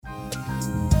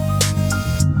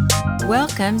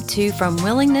Welcome to From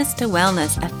Willingness to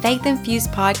Wellness, a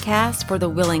faith-infused podcast for the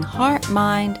willing heart,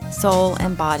 mind, soul,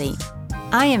 and body.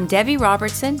 I am Debbie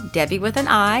Robertson, Debbie with an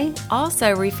I,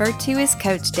 also referred to as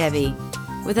Coach Debbie.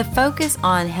 With a focus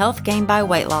on health gained by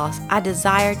weight loss, I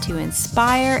desire to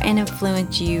inspire and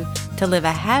influence you to live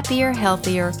a happier,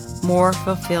 healthier, more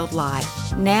fulfilled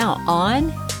life. Now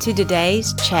on to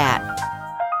today's chat.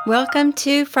 Welcome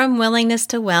to From Willingness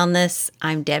to Wellness.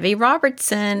 I'm Debbie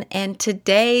Robertson, and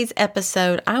today's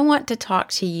episode, I want to talk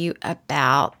to you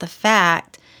about the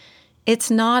fact it's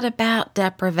not about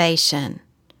deprivation.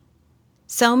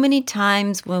 So many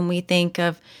times when we think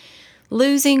of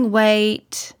losing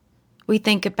weight, we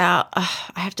think about,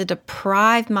 I have to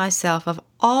deprive myself of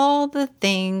all the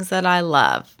things that I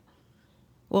love.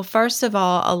 Well, first of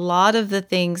all, a lot of the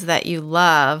things that you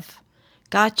love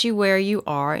got you where you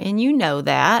are, and you know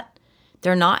that.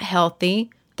 They're not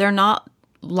healthy. They're not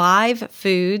live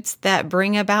foods that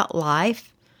bring about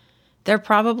life. They're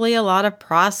probably a lot of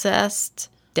processed,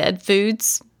 dead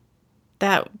foods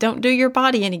that don't do your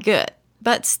body any good.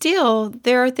 But still,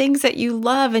 there are things that you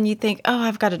love and you think,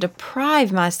 I've got to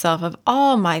deprive myself of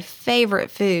all my favorite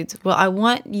foods. Well, I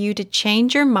want you to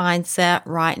change your mindset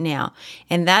right now.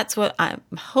 And that's what I'm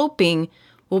hoping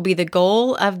will be the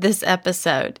goal of this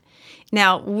episode.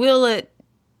 Now, will it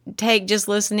take just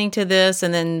listening to this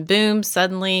and then boom,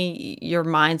 suddenly your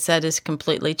mindset is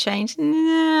completely changed?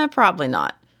 Nah, probably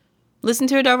not. Listen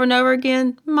to it over and over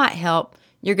again might help.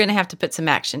 You're going to have to put some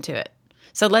action to it.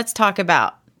 So let's talk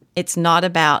about it's not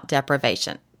about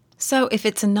deprivation. So if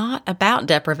it's not about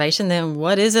deprivation, then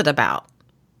what is it about?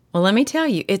 Well, let me tell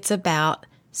you, it's about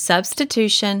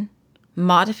substitution,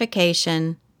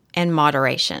 modification, and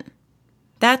moderation.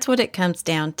 That's what it comes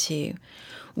down to.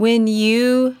 When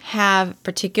you have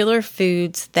particular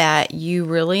foods that you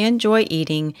really enjoy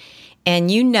eating and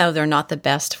you know they're not the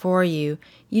best for you,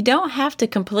 you don't have to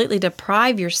completely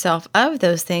deprive yourself of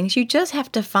those things. You just have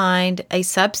to find a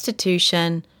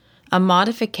substitution, a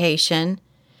modification,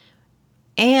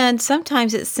 and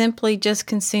sometimes it's simply just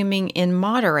consuming in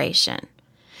moderation.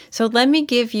 So let me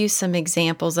give you some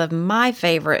examples of my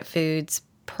favorite foods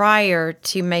prior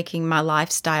to making my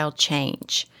lifestyle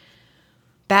change.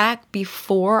 Back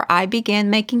before I began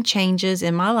making changes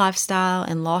in my lifestyle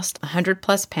and lost 100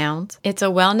 plus pounds, it's a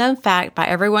well-known fact by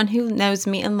everyone who knows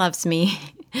me and loves me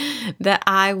that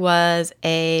I was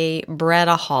a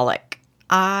breadaholic.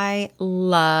 I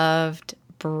loved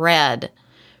bread.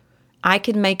 I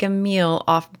could make a meal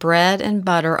off bread and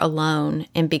butter alone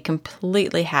and be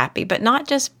completely happy. But not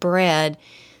just bread,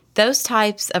 those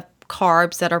types of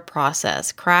carbs that are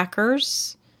processed,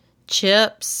 crackers,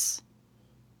 chips,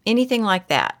 anything like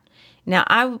that. Now,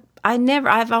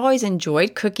 I've always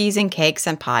enjoyed cookies and cakes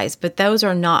and pies, but those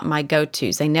are not my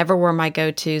go-tos. They never were my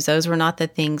go-tos. Those were not the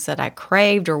things that I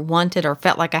craved or wanted or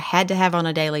felt like I had to have on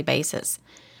a daily basis.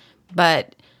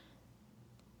 But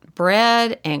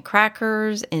bread and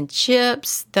crackers and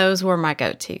chips, those were my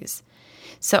go-tos.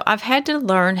 So I've had to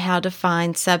learn how to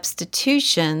find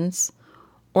substitutions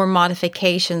or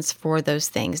modifications for those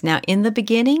things. Now, in the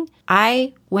beginning,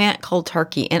 I went cold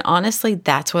turkey. And honestly,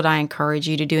 that's what I encourage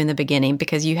you to do in the beginning,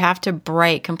 because you have to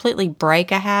completely break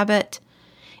a habit.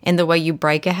 And the way you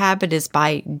break a habit is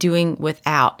by doing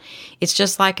without. It's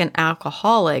just like an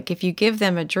alcoholic. If you give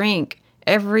them a drink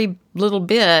every little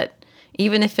bit,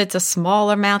 even if it's a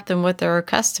smaller amount than what they're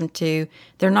accustomed to,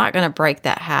 they're not going to break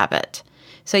that habit.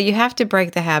 So you have to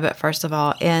break the habit, first of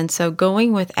all. And so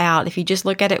going without, if you just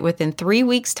look at it within 3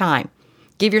 weeks' time,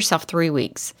 give yourself 3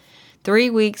 weeks.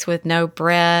 3 weeks with no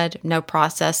bread, no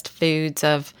processed foods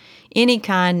of any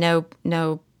kind,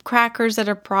 no crackers that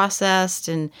are processed,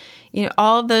 and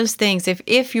all of those things.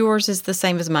 If yours is the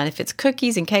same as mine, if it's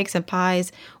cookies and cakes and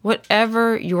pies,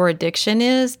 whatever your addiction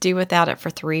is, do without it for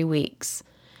 3 weeks.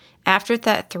 After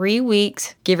that 3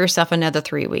 weeks, give yourself another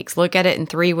 3 weeks. Look at it in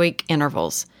 3-week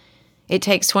intervals. It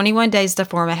takes 21 days to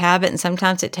form a habit, and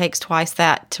sometimes it takes twice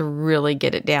that to really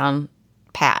get it down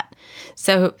pat.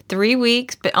 So 3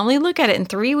 weeks, but only look at it in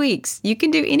 3 weeks. You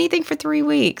can do anything for 3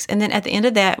 weeks. And then at the end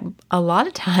of that, a lot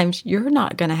of times you're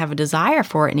not going to have a desire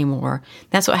for it anymore.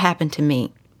 That's what happened to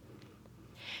me.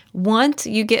 Once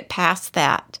you get past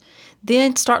that,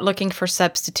 then start looking for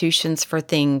substitutions for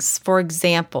things. For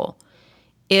example,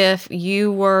 if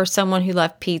you were someone who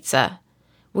loved pizza,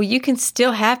 well, you can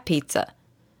still have pizza,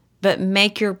 but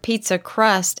make your pizza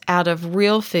crust out of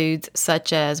real foods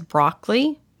such as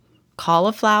broccoli,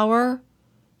 cauliflower.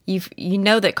 You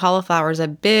know that cauliflower is a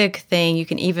big thing. You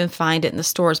can even find it in the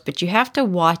stores, but you have to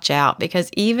watch out, because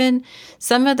even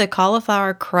some of the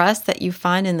cauliflower crusts that you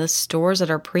find in the stores that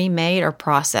are pre-made are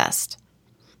processed.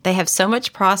 They have so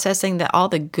much processing that all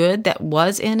the good that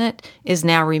was in it is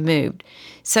now removed.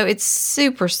 So it's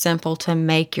super simple to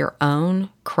make your own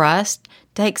crust.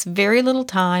 Takes very little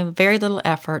time, very little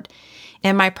effort.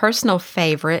 And my personal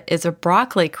favorite is a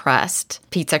broccoli crust,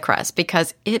 pizza crust,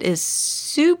 because it is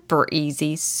super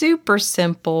easy, super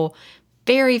simple,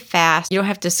 very fast. You don't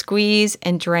have to squeeze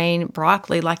and drain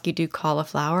broccoli like you do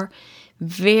cauliflower.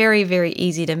 Very, very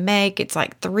easy to make. It's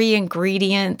like 3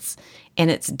 ingredients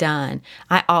and it's done.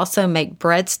 I also make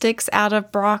breadsticks out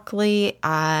of broccoli.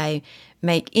 I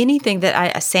make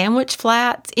sandwich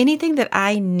flats, anything that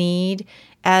I need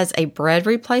as a bread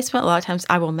replacement. A lot of times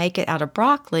I will make it out of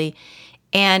broccoli.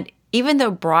 And even though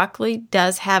broccoli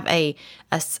does have a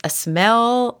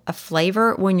smell, a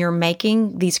flavor, when you're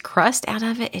making these crusts out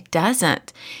of it, it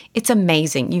doesn't. It's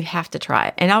amazing. You have to try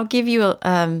it. And I'll give you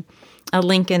a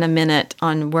link in a minute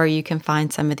on where you can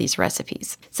find some of these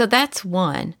recipes. So that's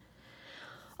one.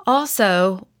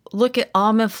 Also, look at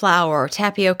almond flour,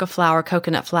 tapioca flour,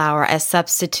 coconut flour as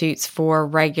substitutes for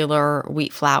regular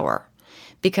wheat flour.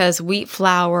 Because wheat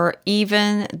flour,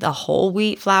 even the whole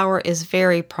wheat flour, is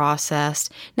very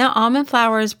processed. Now, almond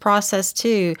flour is processed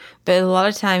too, but a lot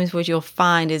of times what you'll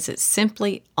find is it's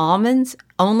simply almonds,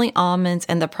 only almonds,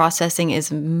 and the processing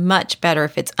is much better.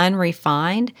 If it's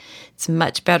unrefined, it's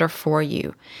much better for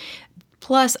you.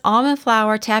 Plus, almond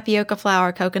flour, tapioca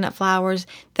flour, coconut flours,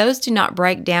 those do not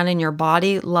break down in your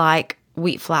body like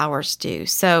wheat flours do.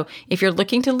 So if you're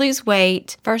looking to lose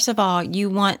weight, first of all, you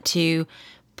want to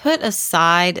put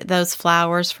aside those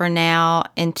flours for now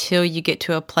until you get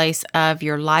to a place of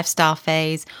your lifestyle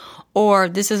phase, or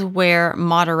this is where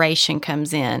moderation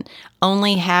comes in.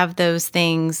 Only have those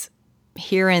things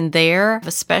here and there,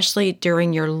 especially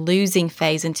during your losing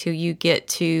phase until you get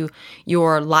to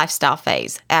your lifestyle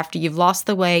phase. After you've lost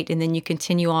the weight and then you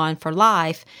continue on for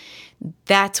life,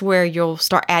 that's where you'll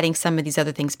start adding some of these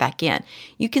other things back in.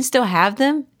 You can still have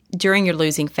them during your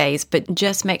losing phase, but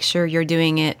just make sure you're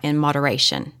doing it in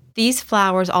moderation. These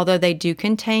flours, although they do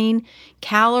contain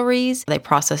calories, they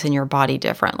process in your body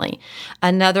differently.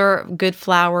 Another good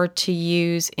flour to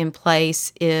use in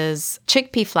place is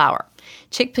chickpea flour.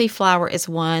 Chickpea flour is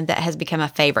one that has become a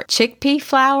favorite. Chickpea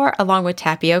flour, along with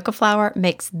tapioca flour,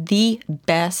 makes the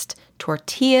best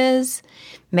tortillas,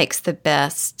 makes the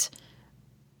best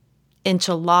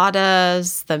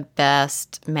enchiladas, the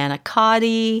best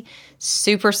manicotti.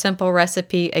 Super simple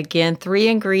recipe. Again, 3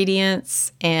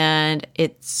 ingredients, and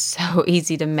it's so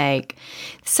easy to make.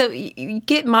 So you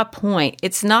get my point.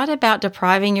 It's not about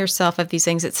depriving yourself of these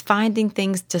things. It's finding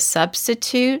things to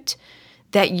substitute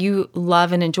that you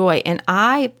love and enjoy. And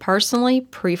I personally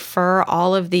prefer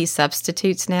all of these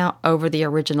substitutes now over the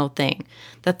original thing.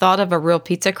 The thought of a real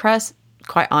pizza crust,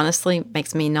 quite honestly,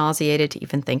 makes me nauseated to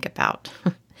even think about.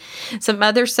 Some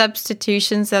other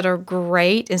substitutions that are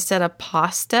great instead of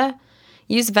pasta,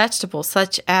 use vegetables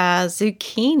such as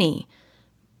zucchini.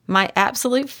 My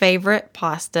absolute favorite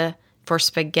pasta for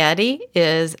spaghetti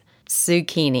is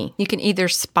zucchini. You can either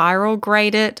spiral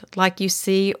grate it like you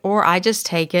see, or I just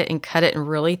take it and cut it in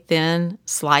really thin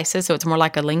slices so it's more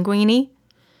like a linguine.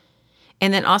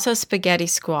 And then also spaghetti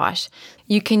squash.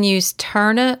 You can use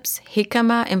turnips,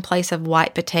 jicama in place of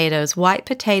white potatoes. White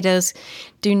potatoes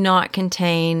do not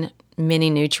contain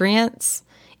many nutrients.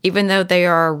 Even though they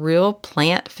are a real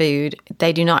plant food,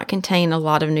 they do not contain a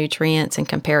lot of nutrients in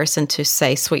comparison to,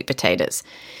 say, sweet potatoes.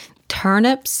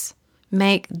 Turnips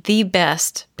make the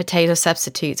best potato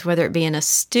substitutes, whether it be in a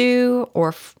stew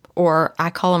or I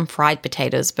call them fried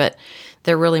potatoes, but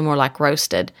they're really more like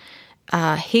roasted.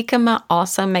 Jicama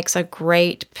also makes a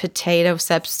great potato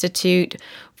substitute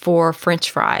for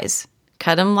French fries.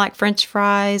 Cut them like French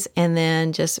fries and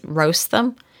then just roast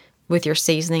them with your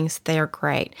seasonings. They are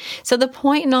great. So the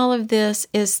point in all of this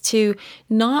is to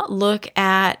not look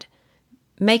at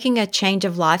making a change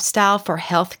of lifestyle for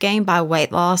health gain by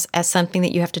weight loss as something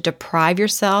that you have to deprive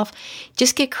yourself.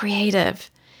 Just get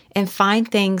creative and find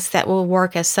things that will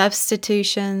work as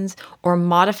substitutions or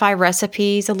modify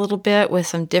recipes a little bit with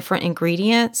some different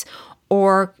ingredients,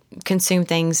 or consume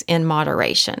things in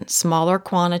moderation, smaller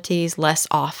quantities, less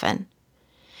often.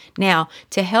 Now,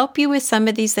 to help you with some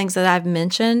of these things that I've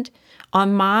mentioned,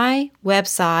 on my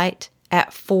website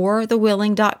at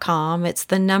forthewilling.com, it's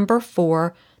the number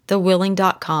 4,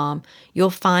 thewilling.com, you'll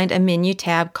find a menu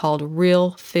tab called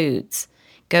Real Foods.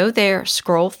 Go there,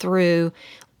 scroll through,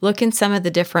 look in some of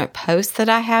the different posts that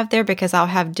I have there, because I'll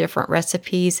have different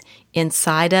recipes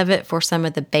inside of it for some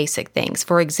of the basic things.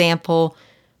 For example,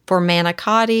 for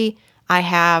manicotti, I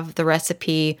have the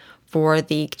recipe for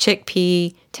the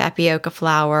chickpea, tapioca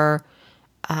flour,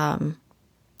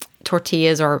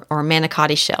 tortillas or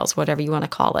manicotti shells, whatever you want to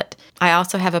call it. I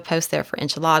also have a post there for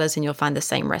enchiladas, and you'll find the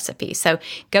same recipe. So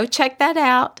go check that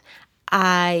out.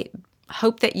 I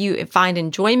hope that you find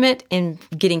enjoyment in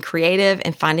getting creative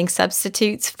and finding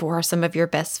substitutes for some of your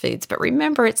best foods. But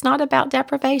remember, it's not about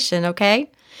deprivation, okay?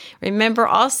 Remember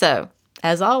also,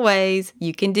 as always,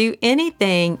 you can do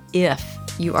anything if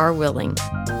you are willing.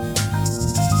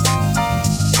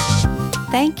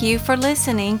 Thank you for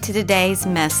listening to today's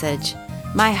message.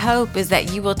 My hope is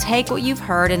that you will take what you've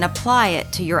heard and apply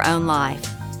it to your own life.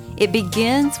 It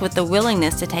begins with the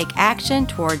willingness to take action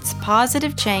towards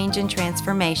positive change and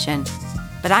transformation.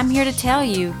 But I'm here to tell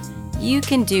you, you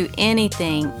can do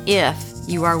anything if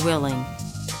you are willing.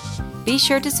 Be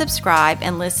sure to subscribe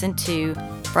and listen to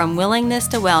From Willingness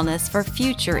to Wellness for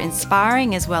future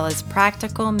inspiring as well as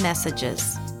practical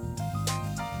messages.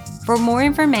 For more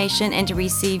information and to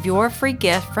receive your free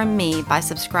gift from me by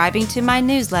subscribing to my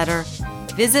newsletter,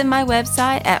 visit my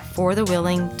website at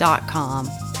forthewilling.com.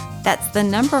 That's the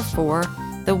number 4,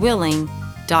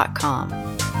 thewilling.com.